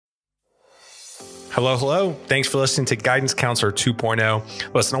Hello, hello. Thanks for listening to Guidance Counselor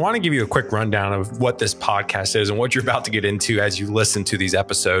 2.0. Listen, I want to give you a quick rundown of what this podcast is and what you're about to get into as you listen to these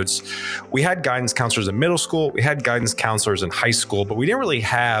episodes. We had guidance counselors in middle school, we had guidance counselors in high school, but we didn't really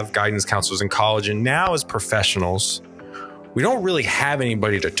have guidance counselors in college. And now as professionals, we don't really have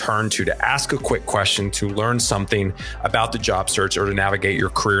anybody to turn to ask a quick question, to learn something about the job search or to navigate your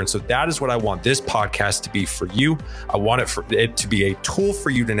career. And so that is what I want this podcast to be for you. I want it to be a tool for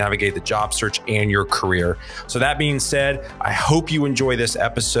you to navigate the job search and your career. So that being said, I hope you enjoy this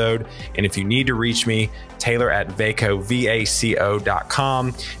episode. And if you need to reach me,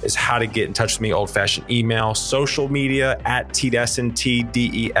 Taylor@vaco.com is how to get in touch with me. Old-fashioned email, social media @TDesseyn,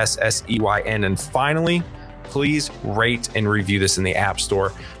 TDESSEYN. And finally, please rate and review this in the App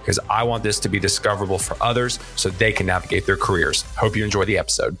Store because I want this to be discoverable for others so they can navigate their careers. Hope you enjoy the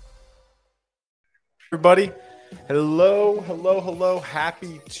episode. Everybody, hello.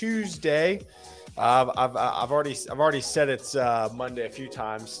 Happy Tuesday. I've already said it's Monday a few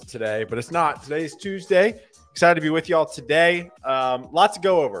times today, but it's not. Today's Tuesday. Excited to be with y'all today. Lot to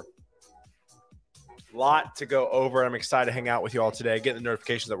go over. I'm excited to hang out with you all today, getting the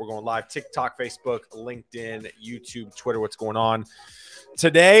notifications that we're going live. TikTok, Facebook, LinkedIn, YouTube, Twitter, what's going on.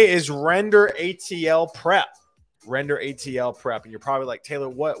 Today is RenderATL Prep. RenderATL Prep. And you're probably like, Taylor,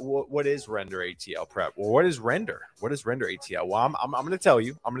 what is RenderATL Prep? Well, what is Render? What is RenderATL? Well, I'm going to tell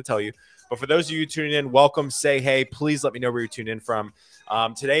you. But for those of you tuning in, welcome. Say hey. Please let me know where you're tuned in from.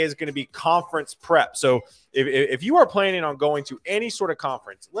 Today is going to be conference prep. So if you are planning on going to any sort of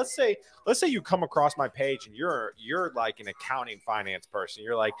conference, let's say you come across my page and you're like an accounting finance person.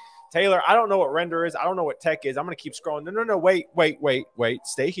 You're like, Taylor, I don't know what Render is. I don't know what tech is. I'm going to keep scrolling. No. Wait.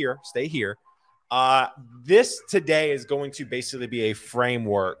 Stay here. This today is going to basically be a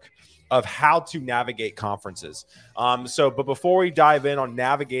framework of how to navigate conferences. But before we dive in on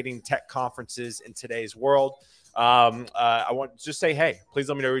navigating tech conferences in today's world, I want to just say, hey, please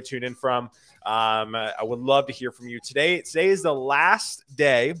let me know where you tune in from. I would love to hear from you. Today is the last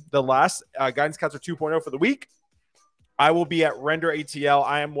day, Guidance Counselor 2.0 for the week. I will be at RenderATL.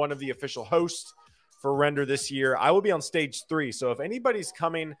 I am one of the official hosts for Render this year. I will be on stage 3. So if anybody's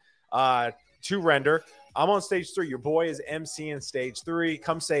coming to Render, I'm on stage 3. Your boy is emceeing stage 3.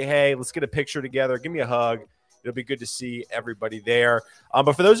 Come say hey. Let's get a picture together. Give me a hug. It'll be good to see everybody there.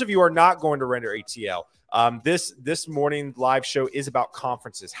 But for those of you who are not going to RenderATL, this morning live show is about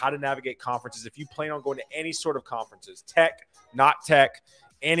conferences, how to navigate conferences. If you plan on going to any sort of conferences, tech, not tech,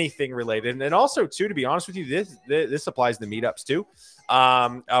 anything related. And also, too, to be honest with you, this applies to meetups, too.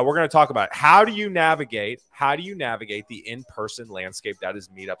 We're going to talk about it. How do you navigate the in-person landscape that is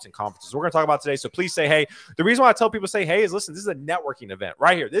meetups and conferences? We're going to talk about today. So please say hey. The reason why I tell people say hey is, listen, this is a networking event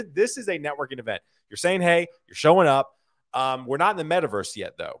right here. This is a networking event. You're saying hey, you're showing up. We're not in the metaverse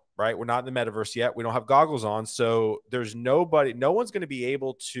yet, though, right? We're not in the metaverse yet. We don't have goggles on. So there's no one's going to be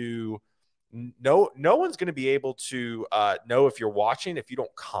able to know if you're watching if you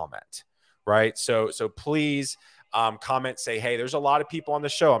don't comment, right? So please comment, say, hey, there's a lot of people on the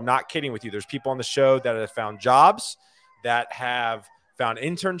show. I'm not kidding with you. There's people on the show that have found jobs, that have found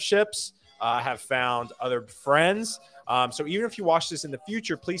internships, have found other friends. So even if you watch this in the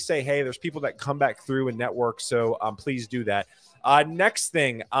future, please say, hey, there's people that come back through and network. So please do that. Next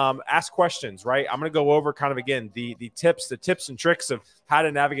thing, ask questions, right? I'm going to go over kind of, again, the tips and tricks of how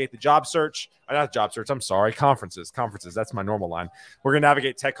to navigate the job search. Not job search. I'm sorry. Conferences. That's my normal line. We're going to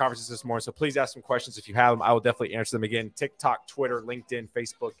navigate tech conferences this morning. So please ask some questions if you have them. I will definitely answer them again. TikTok, Twitter, LinkedIn,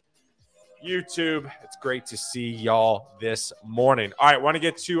 Facebook, YouTube. It's great to see y'all this morning. All right. I want to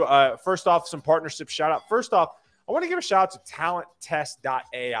get to, first off, some partnership shout out. First off, I want to give a shout out to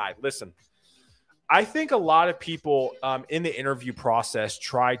talenttest.ai. Listen, I think a lot of people in the interview process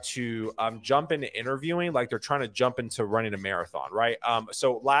try to jump into interviewing like they're trying to jump into running a marathon, right?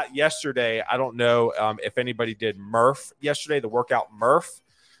 So yesterday, I don't know if anybody did Murph yesterday, the workout Murph.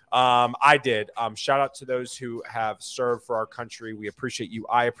 I did. Shout out to those who have served for our country. We appreciate you.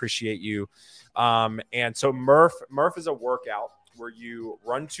 I appreciate you. And so Murph is a workout where you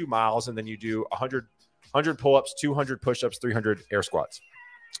run 2 miles and then you do 100 pull-ups, 200 push-ups, 300 air squats.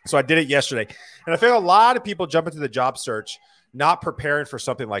 So I did it yesterday. And I think a lot of people jump into the job search not preparing for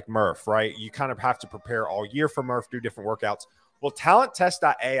something like Murph, right? You kind of have to prepare all year for Murph, do different workouts. Well,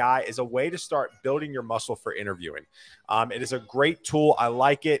 talenttest.ai is a way to start building your muscle for interviewing. It is a great tool. I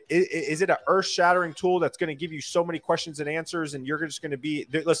like it. Is it an earth-shattering tool that's going to give you so many questions and answers and you're just going to be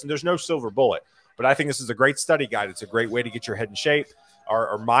 – listen, there's no silver bullet. But I think this is a great study guide. It's a great way to get your head in shape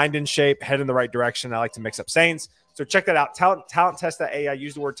or mind in shape, head in the right direction. I like to mix up sayings. So check that out. Talenttest.ai.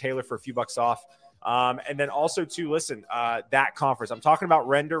 Use the word Taylor for a few bucks off. And then also to listen, that conference, I'm talking about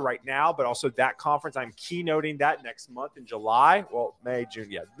Render right now, but also that conference, I'm keynoting that next month in July. Well, May,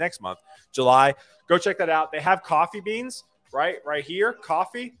 June, yeah, next month, July. Go check that out. They have coffee beans, right here.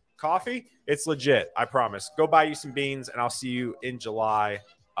 Coffee. It's legit. I promise. Go buy you some beans, and I'll see you in July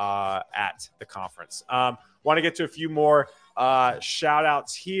at the conference. Want to get to a few more shout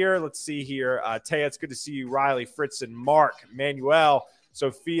outs here. Let's see here. Taya, it's good to see you. Riley, Fritz, and Mark, Manuel,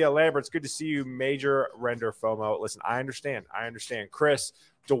 Sophia, Lambert, it's good to see you. Major Render FOMO. Listen, I understand. Chris,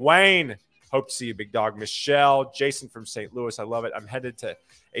 Dwayne, hope to see you, big dog. Michelle, Jason from St. Louis. I love it. I'm headed to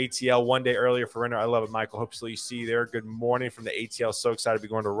ATL one day earlier for Render. I love it, Michael. Hopefully you see you there. Good morning from the ATL. So excited to be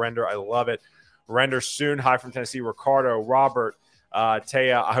going to Render. I love it. Render soon. Hi from Tennessee. Ricardo, Robert,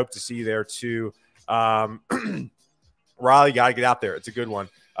 Taya, I hope to see you there too. Riley, got to get out there. It's a good one.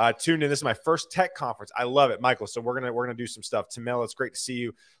 Tuned in. This is my first tech conference. I love it, Michael. So we're gonna do some stuff. Tamela, it's great to see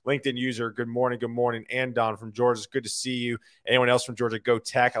you. LinkedIn user, good morning. And Don from Georgia, it's good to see you. Anyone else from Georgia, go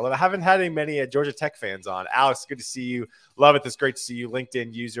Tech. I love it. I haven't had many Georgia Tech fans on. Alex, good to see you. Love it. It's great to see you.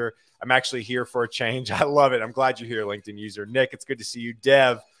 LinkedIn user, I'm actually here for a change. I love it. I'm glad you're here, LinkedIn user. Nick, it's good to see you.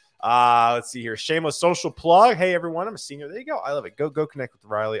 Dev, let's see here. Shameless social plug. Hey everyone, I'm a senior. There you go. I love it. Go connect with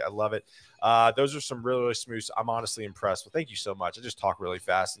Riley. I love it. Those are some really smooth. I'm honestly impressed. Well, thank you so much. I just talk really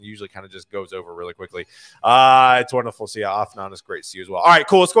fast and usually kind of just goes over really quickly. It's wonderful to see you. Off and on is great to see you as well. All right,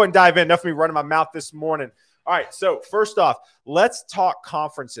 cool. Let's go ahead and dive in. Enough of me running my mouth this morning. All right, so first off, let's talk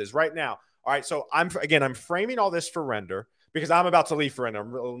conferences right now. All right, so I'm framing all this for Render because I'm about to leave for Render.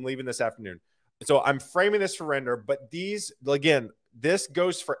 I'm leaving this afternoon. So I'm framing this for Render, but these, again, this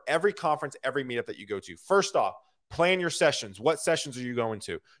goes for every conference, every meetup that you go to. First off, plan your sessions. What sessions are you going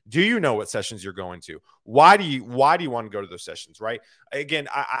to? Do you know what sessions you're going to? Why do you want to go to those sessions, right? Again,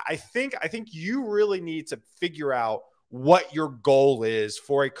 I think you really need to figure out what your goal is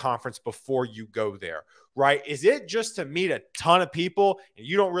for a conference before you go there, right? Is it just to meet a ton of people and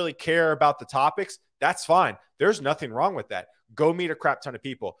you don't really care about the topics? That's fine. There's nothing wrong with that. Go meet a crap ton of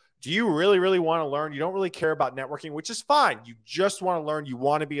people. Do you really want to learn? You don't really care about networking, which is fine. You just want to learn. You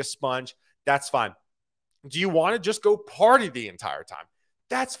want to be a sponge. That's fine. Do you want to just go party the entire time?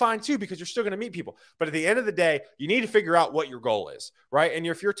 That's fine too, because you're still going to meet people. But at the end of the day, you need to figure out what your goal is, right? And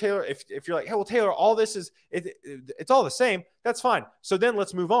if you're Taylor, if you're like, hey, well, Taylor, all this is, it's all the same. That's fine. So then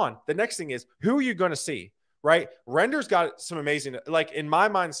let's move on. The next thing is, who are you going to see, right? Render's got some amazing, like in my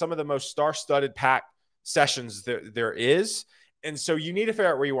mind, some of the most star-studded packed sessions there is. And so you need to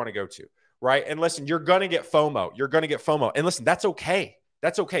figure out where you want to go to, right? And listen, you're going to get FOMO. And listen, that's okay.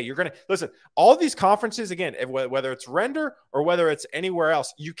 That's okay. You're going to listen. All these conferences, again, whether it's Render or whether it's anywhere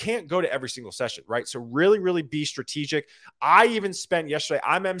else, you can't go to every single session, right? So really be strategic. I even spent yesterday,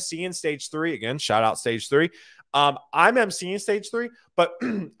 I'm emceeing stage 3 again. Shout out stage 3. I'm emceeing stage 3,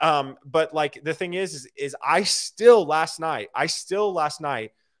 but like the thing is I still last night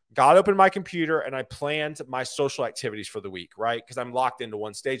got open my computer and I planned my social activities for the week, right? Because I'm locked into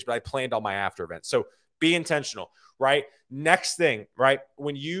one stage, but I planned all my after events. So be intentional, right? Next thing, right?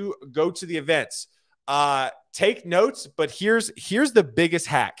 When you go to the events, take notes, but here's the biggest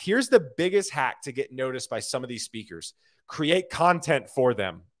hack. Here's the biggest hack to get noticed by some of these speakers. Create content for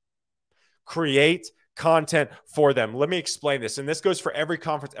them. Create content for them. Let me explain this. And this goes for every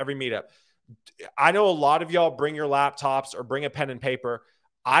conference, every meetup. I know a lot of y'all bring your laptops or bring a pen and paper.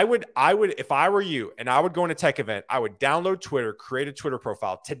 I would, if I were you and I would go in a tech event, I would download Twitter, create a Twitter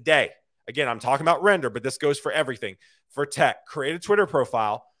profile today. Again, I'm talking about Render, but this goes for everything. For tech, create a Twitter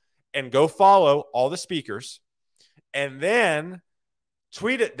profile and go follow all the speakers and then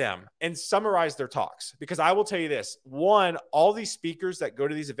tweet at them and summarize their talks. Because I will tell you this, one, all these speakers that go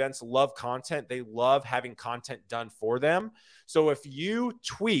to these events love content. They love having content done for them. So if you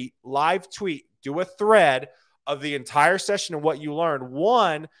live tweet, do a thread of the entire session and what you learned,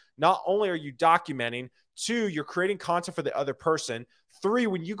 one, not only are you documenting, two, you're creating content for the other person. 3,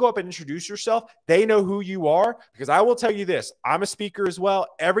 when you go up and introduce yourself, they know who you are. Because I will tell you this, I'm a speaker as well.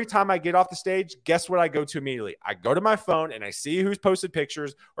 Every time I get off the stage, guess what I go to immediately? I go to my phone and I see who's posted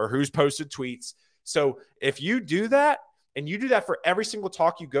pictures or who's posted tweets. So if you do that, and you do that for every single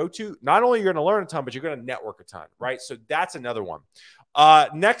talk you go to, not only you're going to learn a ton, but you're going to network a ton, right? So that's another one.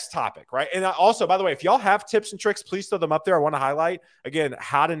 Next topic, right? And also, by the way, if y'all have tips and tricks, please throw them up there. I want to highlight, again,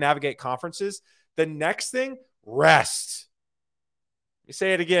 how to navigate conferences. The next thing, rest. Let me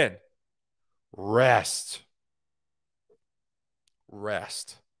say it again. Rest.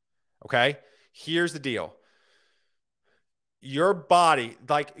 Okay? Here's the deal. Your body,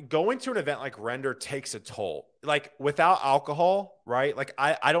 like going to an event like Render takes a toll. Like without alcohol, right? Like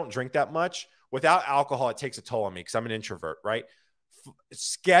I don't drink that much. Without alcohol, it takes a toll on me because I'm an introvert, right?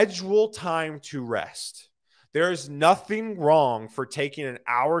 schedule time to rest. There is nothing wrong for taking an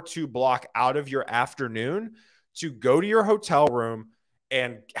hour or two block out of your afternoon to go to your hotel room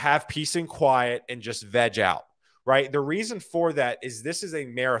and have peace and quiet and just veg out, right? The reason for that is this is a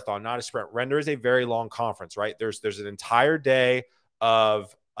marathon, not a sprint. Render is a very long conference, right? There's an entire day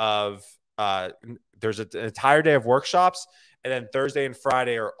of there's an entire day of workshops, and then Thursday and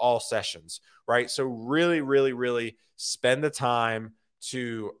Friday are all sessions, right? So really, really, really spend the time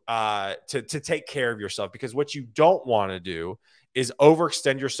to take care of yourself, because what you don't want to do is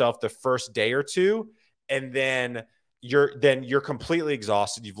overextend yourself the first day or two, and then you're completely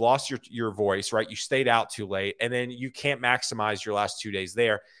exhausted. You've lost your voice, right? You stayed out too late, and then you can't maximize your last 2 days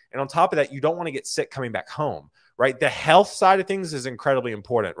there. And on top of that, you don't want to get sick coming back home, right? The health side of things is incredibly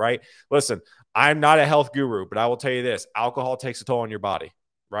important, right? Listen, I'm not a health guru, but I will tell you this: alcohol takes a toll on your body,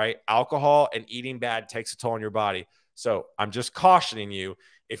 right? Alcohol and eating bad takes a toll on your body. So I'm just cautioning you,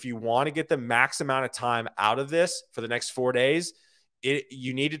 if you want to get the max amount of time out of this for the next 4 days,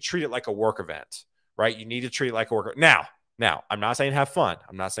 you need to treat it like a work event, right? You need to treat it like a work. Now, I'm not saying have fun.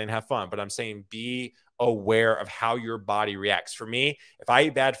 I'm not saying have fun, but I'm saying be aware of how your body reacts. For me, if I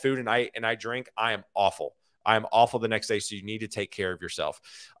eat bad food and I drink, I am awful. I am awful the next day. So you need to take care of yourself.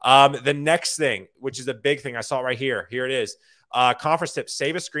 The next thing, which is a big thing, I saw it right here. Here it is. Conference tip: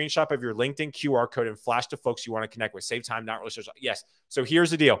 save a screenshot of your LinkedIn QR code and flash to folks you want to connect with. Save time, not really search. Yes. So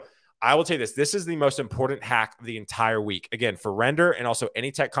here's the deal. I will tell you this. This is the most important hack of the entire week. Again, for Render and also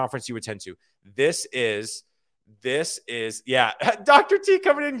any tech conference you attend to. This is, yeah. Dr. T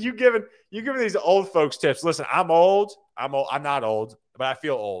coming in, you giving these old folks tips. Listen, I'm old. I'm not old, but I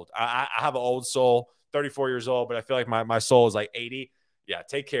feel old. I have an old soul, 34 years old, but I feel like my soul is like 80. Yeah,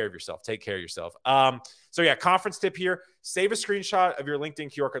 take care of yourself. Take care of yourself. So yeah, conference tip here: save a screenshot of your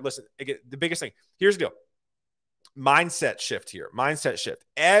LinkedIn QR code. Listen, again, the biggest thing. Here's the deal. Mindset shift here. Mindset shift.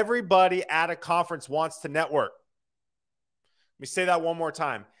 Everybody at a conference wants to network. Let me say that one more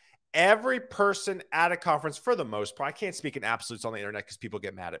time. Every person at a conference, for the most part, I can't speak in absolutes on the internet because people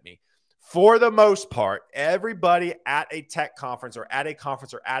get mad at me. For the most part, everybody at a tech conference or at a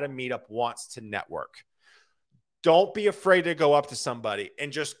meetup wants to network. Don't be afraid to go up to somebody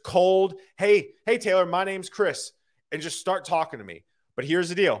and just cold, hey, Taylor, my name's Chris, and just start talking to me. But here's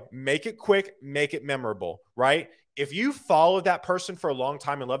the deal. Make it quick, make it memorable, right? If you follow that person for a long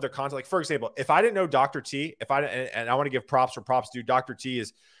time and love their content, like for example, if I didn't know Dr. T, and I want to give props where props due, Dr. T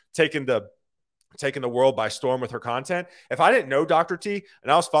is taking the world by storm with her content. If I didn't know Dr. T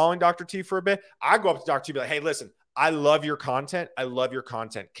and I was following Dr. T for a bit, I'd go up to Dr. T and be like, hey, listen, I love your content. I love your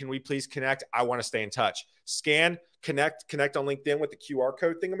content. Can we please connect? I want to stay in touch. Scan, connect on LinkedIn with the QR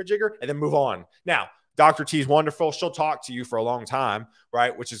code thingamajigger, and then move on. Now, Dr. T is wonderful. She'll talk to you for a long time,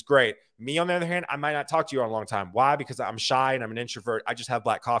 right? Which is great. Me, on the other hand, I might not talk to you on a long time. Why? Because I'm shy and I'm an introvert. I just have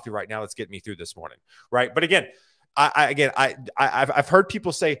black coffee right now that's getting me through this morning, right? But again, I've heard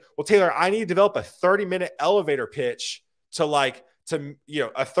people say, well, Taylor, I need to develop a 30-minute elevator pitch a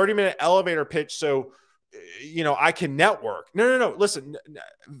 30-minute elevator pitch so, I can network. No. Listen,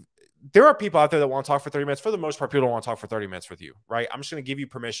 there are people out there that want to talk for 30 minutes. For the most part, people don't want to talk for 30 minutes with you, right? I'm just going to give you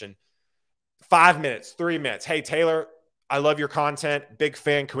permission. 5 minutes, 3 minutes. Hey, Taylor, I love your content. Big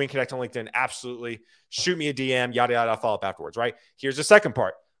fan. Can we connect on LinkedIn? Absolutely. Shoot me a DM, yada, yada. I'll follow up afterwards, right? Here's the second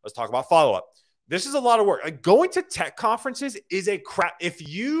part. Let's talk about follow-up. This is a lot of work. Like, going to tech conferences is a crap. If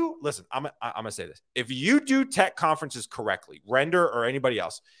you, listen, I'm going to say this. If you do tech conferences correctly, Render or anybody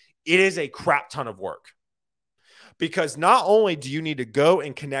else, it is a crap ton of work. Because not only do you need to go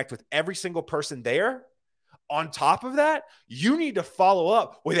and connect with every single person there, on top of that, you need to follow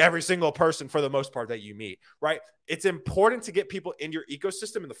up with every single person for the most part that you meet, right? It's important to get people in your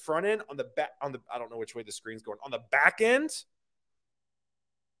ecosystem in the front end, on the back, I don't know which way the screen's going. On the back end,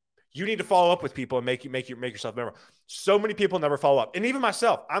 you need to follow up with people and make yourself memorable. So many people never follow up. And even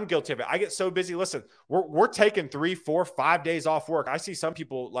myself, I'm guilty of it. I get so busy. Listen, we're taking 3, 4, 5 days off work. I see some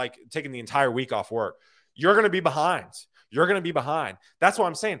people like taking the entire week off work. You're going to be behind. You're going to be behind. That's what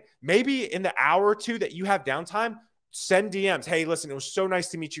I'm saying. Maybe in the hour or two that you have downtime, send DMs. Hey, listen, it was so nice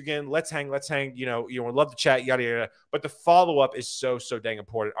to meet you again. Let's hang. We'd love to chat, yada, yada. But the follow-up is so dang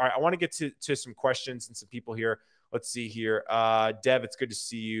important. All right, I want to get to some questions and some people here. Let's see here. Dev, it's good to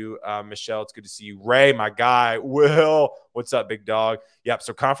see you. Michelle, it's good to see you. Ray, my guy. Will, what's up, big dog? Yep,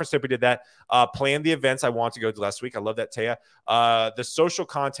 so conference tip, we did that. Plan the events I want to go to last week. I love that, Taya. The social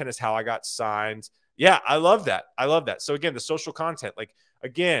content is how I got signed. Yeah, I love that. So again, the social content, like,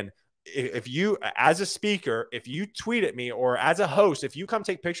 again, if you, as a speaker, if you tweet at me, or as a host, if you come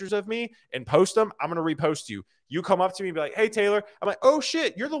take pictures of me and post them, I'm going to repost you. You come up to me and be like, hey, Taylor. I'm like, oh,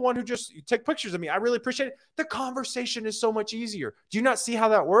 shit, you're the one who just took pictures of me. I really appreciate it. The conversation is so much easier. Do you not see how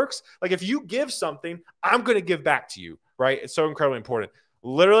that works? Like, if you give something, I'm going to give back to you, right? It's so incredibly important.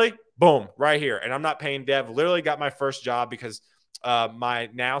 Literally, boom, right here. And I'm not paying dev. Literally got my first job because my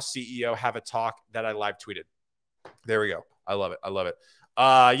now CEO have a talk that I live tweeted. There we go. I love it. I love it.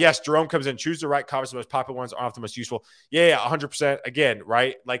 Yes, Jerome comes in. Choose the right conference. The most popular ones aren't the most useful. Yeah, 100%. Again,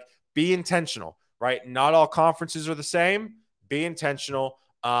 right? Like, be intentional, right? Not all conferences are the same. Be intentional.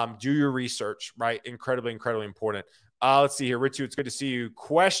 Do your research, right? Incredibly, incredibly important. Let's see here. Ritu, it's good to see you.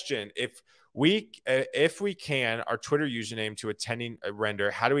 Question: If we can, our Twitter username to attending a render,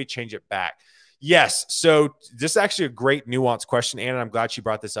 how do we change it back? Yes. So this is actually a great nuanced question, Anna. I'm glad she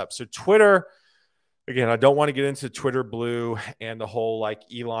brought this up. So Twitter. Again, I don't want to get into Twitter blue and the whole like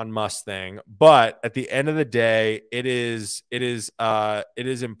Elon Musk thing, but at the end of the day, it is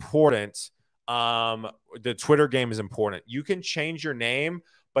important. The Twitter game is important. You can change your name,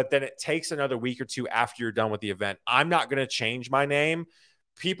 but then it takes another week or two after you're done with the event. I'm not going to change my name.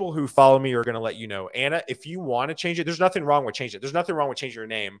 People who follow me are going to let you know. Anna, if you want to change it, there's nothing wrong with changing it. There's nothing wrong with changing your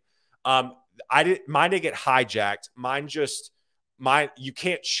name. Mine didn't get hijacked. You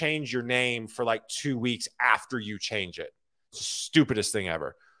can't change your name for like 2 weeks after you change it. It's the stupidest thing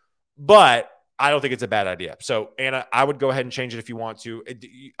ever. But I don't think it's a bad idea. So, Anna, I would go ahead and change it if you want to.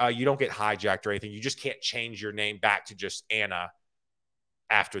 You don't get hijacked or anything. You just can't change your name back to just Anna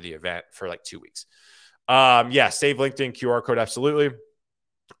after the event for like 2 weeks. Yeah, save LinkedIn QR code. Absolutely.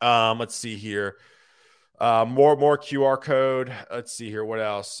 Let's see here. More QR code. Let's see here. What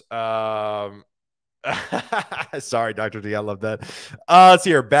else? Sorry, Dr. D. I love that. Let's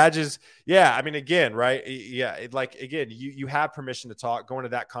see here. Badges. Yeah. I mean, again, right. Yeah. Again, you have permission to talk. Going to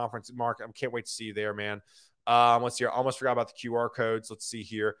that conference, Mark. I can't wait to see you there, man. Let's see here. Almost forgot about the QR codes. Let's see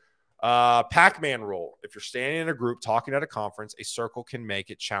here. Pac-Man rule. If you're standing in a group talking at a conference, a circle can make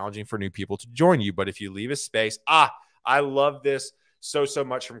it challenging for new people to join you. But if you leave a space, I love this so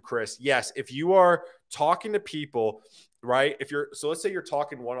much from Chris. Yes. If you are talking to people, right? So let's say you're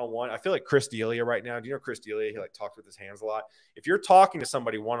talking one-on-one. I feel like Chris D'Elia right now. Do you know Chris D'Elia? He like talks with his hands a lot. If you're talking to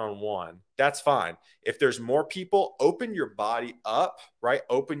somebody one-on-one, that's fine. If there's more people, open your body up, right?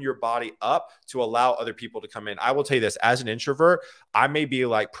 Open your body up to allow other people to come in. I will tell you this, as an introvert, I may be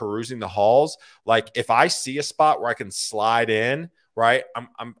like perusing the halls. Like if I see a spot where I can slide in, right?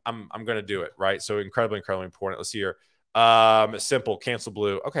 I'm going to do it, right? So incredibly, incredibly important. Let's see here. Simple, cancel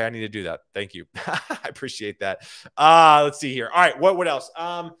blue. Okay, I need to do that. Thank you. I appreciate that. Let's see here. All right, what else?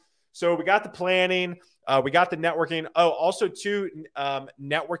 So we got the planning, we got the networking. Oh, also two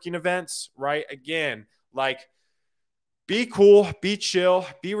networking events, right? Again, like be cool, be chill,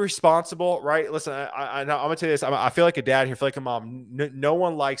 be responsible, right? Listen, I'm gonna tell you this. I feel like a dad here, I feel like a mom. No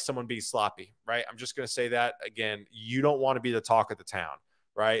one likes someone being sloppy, right? I'm just gonna say that again. You don't want to be the talk of the town.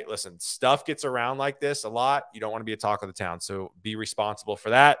 Right? Listen, stuff gets around like this a lot. You don't want to be a talk of the town. So be responsible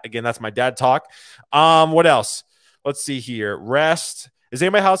for that. Again, that's my dad talk. What else? Let's see here. Rest. Is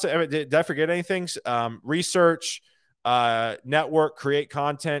anybody else? Did I forget anything? Research, network, create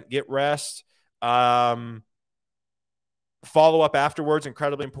content, get rest. Follow up afterwards.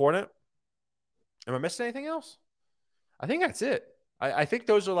 Incredibly important. Am I missing anything else? I think that's it. I think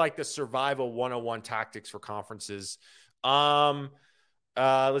those are like the survival 101 tactics for conferences.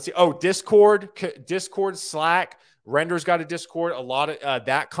 Let's see. Oh, Discord, Slack. Render's got a Discord. A lot of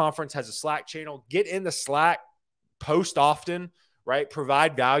that conference has a Slack channel. Get in the Slack, post often, right?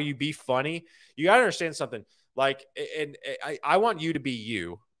 Provide value, be funny. You got to understand something. Like, and I want you to be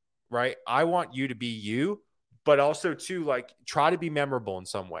you, right? I want you to be you, but also too, like, try to be memorable in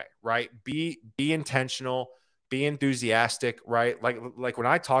some way, right? Be intentional. Be enthusiastic, right? Like when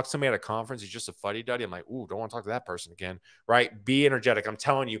I talk to somebody at a conference, he's just a fuddy-duddy. I'm like, ooh, don't want to talk to that person again, right? Be energetic. I'm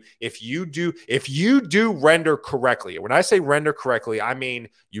telling you, if you do render correctly, when I say render correctly, I mean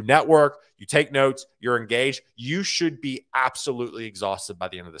you network, you take notes, you're engaged, you should be absolutely exhausted by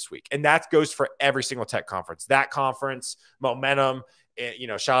the end of this week. And that goes for every single tech conference. That conference, Momentum,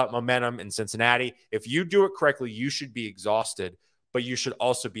 shout out Momentum in Cincinnati. If you do it correctly, you should be exhausted, but you should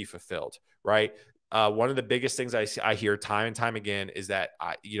also be fulfilled, right? One of the biggest things I hear time and time again is that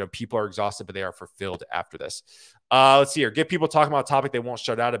people are exhausted, but they are fulfilled after this. Let's see here. Get people talking about a topic they won't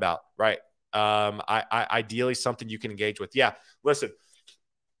shut out about, right? Ideally something you can engage with. Yeah. Listen,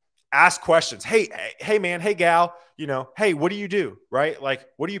 ask questions. Hey man, hey gal, hey, what do you do? Right? Like,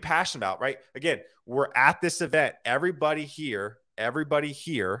 what are you passionate about? Right? Again, we're at this event. Everybody here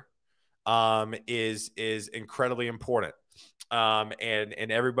is incredibly important.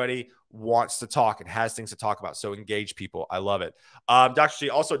 and everybody wants to talk and has things to talk about. So engage people. I love it. Dr. G,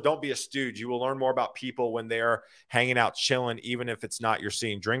 also don't be a stooge. You will learn more about people when they're hanging out, chilling, even if it's not your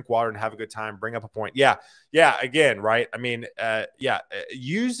scene. Drink water and have a good time. Bring up a point. Yeah. Again, right. I mean,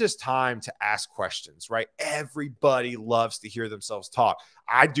 use this time to ask questions, right? Everybody loves to hear themselves talk.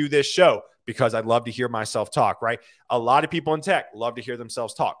 I do this show because I love to hear myself talk, right? A lot of people in tech love to hear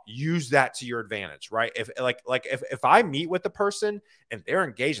themselves talk. Use that to your advantage, right? If I meet with the person and they're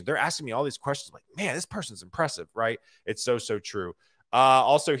engaged and they're asking me all these questions, like, man, this person's impressive, right? It's so true.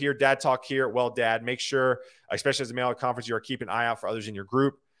 Also here, Dad Talk here. Well, Dad, make sure, especially as a male at conference, you are keeping an eye out for others in your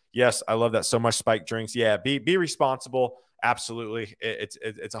group. Yes, I love that so much. Spike drinks. Yeah, be responsible. Absolutely. It's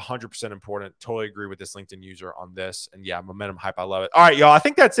 100% important. Totally agree with this LinkedIn user on this. And yeah, momentum hype. I love it. All right, y'all. I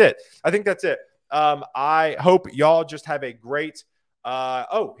think that's it. I hope y'all just have a great,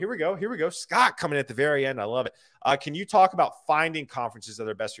 here we go. Scott coming at the very end. I love it. Can you talk about finding conferences that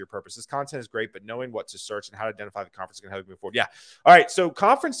are best for your purpose? This content is great, but knowing what to search and how to identify the conference can help you move forward. Yeah. All right. So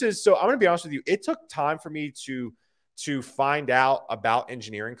conferences. So I'm going to be honest with you. It took time for me to find out about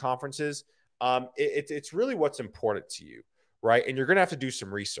engineering conferences. It's really what's important to you, right? And you're going to have to do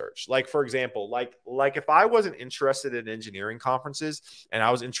some research. Like, for example, like if I wasn't interested in engineering conferences and I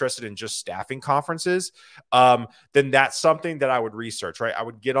was interested in just staffing conferences, then that's something that I would research, right? I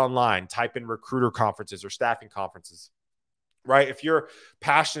would get online, type in recruiter conferences or staffing conferences, right? If you're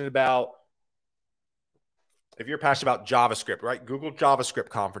passionate about JavaScript, right? Google JavaScript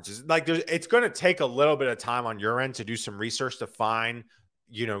conferences. Like it's going to take a little bit of time on your end to do some research to find,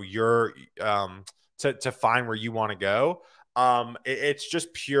 your, to find where you want to go. It's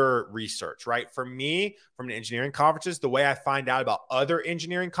just pure research, right? For me, from the engineering conferences, the way I find out about other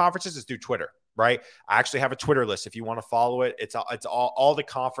engineering conferences is through Twitter, right? I actually have a Twitter list. If you want to follow it, it's all the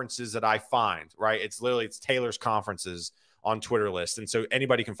conferences that I find, right? It's Taylor's conferences on Twitter list. And so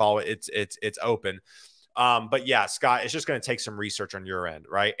anybody can follow it. It's open. But yeah, Scott, it's just going to take some research on your end,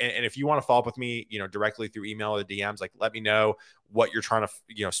 right? And if you want to follow up with me, directly through email or the DMs, like let me know what you're trying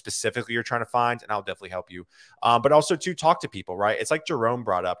to, specifically you're trying to find, and I'll definitely help you. But also to talk to people, right? It's like Jerome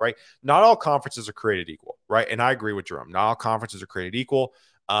brought up, right? Not all conferences are created equal, right? And I agree with Jerome. Not all conferences are created equal.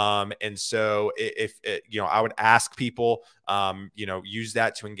 And so if I would ask people, use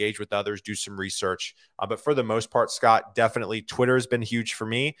that to engage with others, do some research. But for the most part, Scott, definitely Twitter has been huge for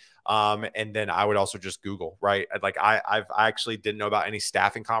me. And then I would also just Google, right? Like I actually didn't know about any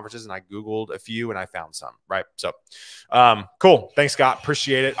staffing conferences and I Googled a few and I found some, right? So, cool. Thanks, Scott.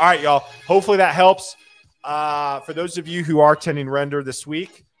 Appreciate it. All right, y'all. Hopefully that helps. For those of you who are attending Render this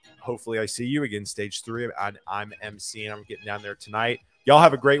week, hopefully I see you again, stage 3. I'm emceeing. I'm getting down there tonight. Y'all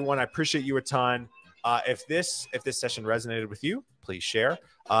have a great one. I appreciate you a ton. If this session resonated with you, please share.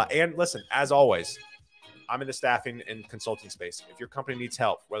 And listen, as always, I'm in the staffing and consulting space. If your company needs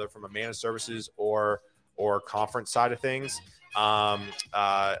help, whether from a managed services or conference side of things,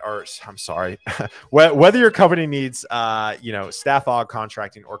 whether your company needs, staff aug,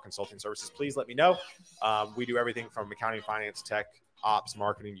 contracting, or consulting services, please let me know. We do everything from accounting, finance, tech, ops,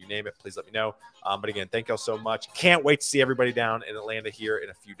 marketing, you name it. Please let me know. But again, thank y'all so much. Can't wait to see everybody down in Atlanta here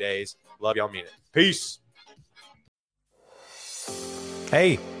in a few days. Love y'all, mean it. Peace.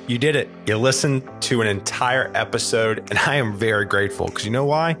 Hey, you did it. You listened to an entire episode, and I am very grateful because you know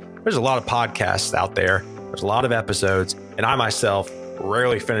why? There's a lot of podcasts out there. There's a lot of episodes, and I myself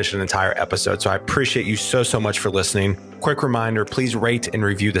rarely finish an entire episode. So I appreciate you so much for listening. Quick reminder, please rate and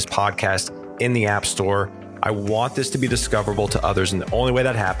review this podcast in the App Store. I want this to be discoverable to others, and the only way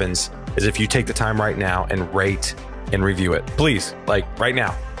that happens is if you take the time right now and rate and review it. Please, like right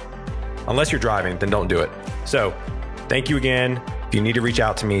now. Unless you're driving, then don't do it. So thank you again. If you need to reach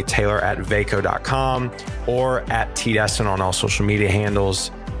out to me, taylor@vaco.com or @tdessen on all social media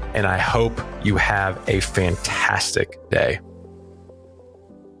handles. And I hope you have a fantastic day.